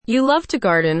You love to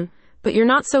garden, but you're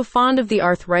not so fond of the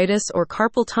arthritis or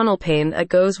carpal tunnel pain that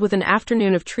goes with an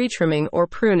afternoon of tree trimming or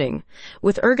pruning.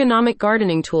 With ergonomic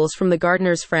gardening tools from the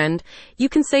gardener's friend, you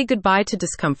can say goodbye to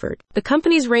discomfort. The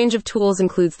company's range of tools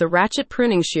includes the ratchet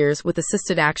pruning shears with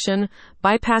assisted action,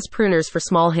 bypass pruners for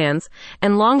small hands,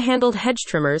 and long-handled hedge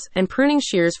trimmers and pruning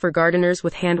shears for gardeners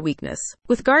with hand weakness.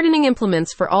 With gardening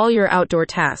implements for all your outdoor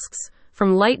tasks,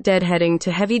 from light deadheading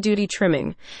to heavy-duty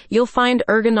trimming, you'll find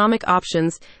ergonomic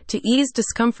options to ease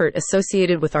discomfort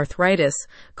associated with arthritis,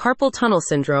 carpal tunnel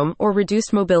syndrome, or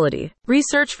reduced mobility.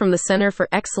 Research from the Center for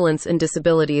Excellence in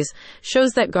Disabilities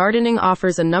shows that gardening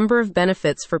offers a number of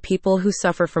benefits for people who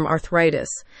suffer from arthritis,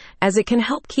 as it can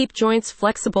help keep joints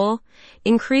flexible,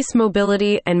 increase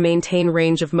mobility, and maintain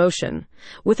range of motion.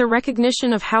 With a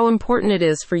recognition of how important it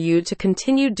is for you to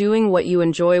continue doing what you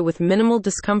enjoy with minimal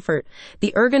discomfort,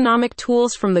 the ergonomic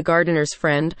tools from the gardener's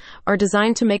friend are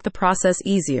designed to make the process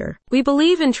easier. We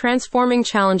believe in transforming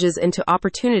challenges into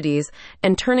opportunities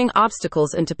and turning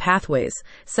obstacles into pathways,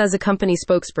 says a company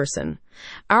spokesperson.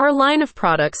 Our line of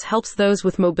products helps those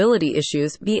with mobility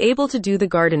issues be able to do the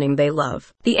gardening they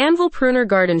love. The Anvil Pruner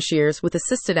Garden Shears with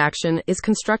assisted action is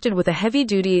constructed with a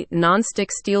heavy-duty,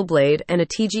 non-stick steel blade and a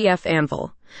TGF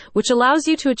anvil, which allows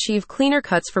you to achieve cleaner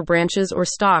cuts for branches or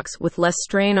stalks with less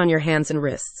strain on your hands and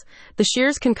wrists. The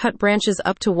shears can cut branches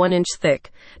up to 1 inch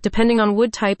thick, depending on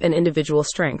wood type and individual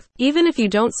strength. Even if you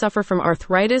don't suffer from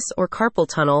arthritis or carpal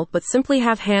tunnel, but simply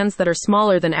have hands that are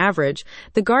smaller than average,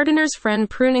 the gardener's friend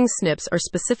pruning snips are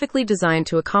specifically designed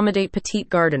to accommodate petite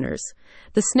gardeners.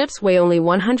 The snips weigh only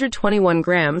 121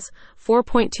 grams,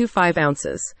 4.25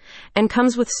 ounces, and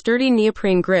comes with sturdy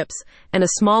neoprene grips and a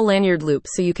small lanyard loop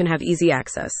so you can have easy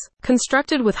access.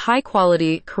 Constructed with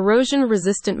high-quality,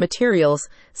 corrosion-resistant materials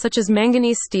such as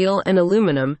manganese steel and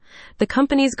aluminum, the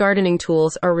company's gardening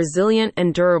tools are resilient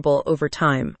and durable over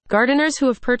time. Gardeners who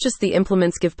have purchased the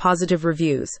implements give positive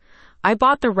reviews. I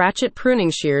bought the ratchet pruning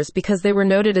shears because they were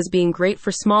noted as being great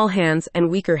for small hands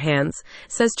and weaker hands,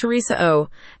 says Teresa O.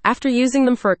 After using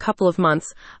them for a couple of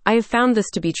months, I have found this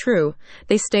to be true.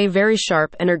 They stay very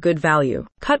sharp and are good value.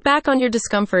 Cut back on your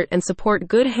discomfort and support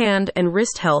good hand and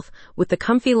wrist health with the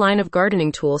comfy line of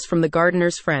gardening tools from the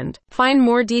gardener's friend. Find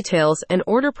more details and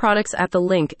order products at the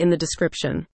link in the description.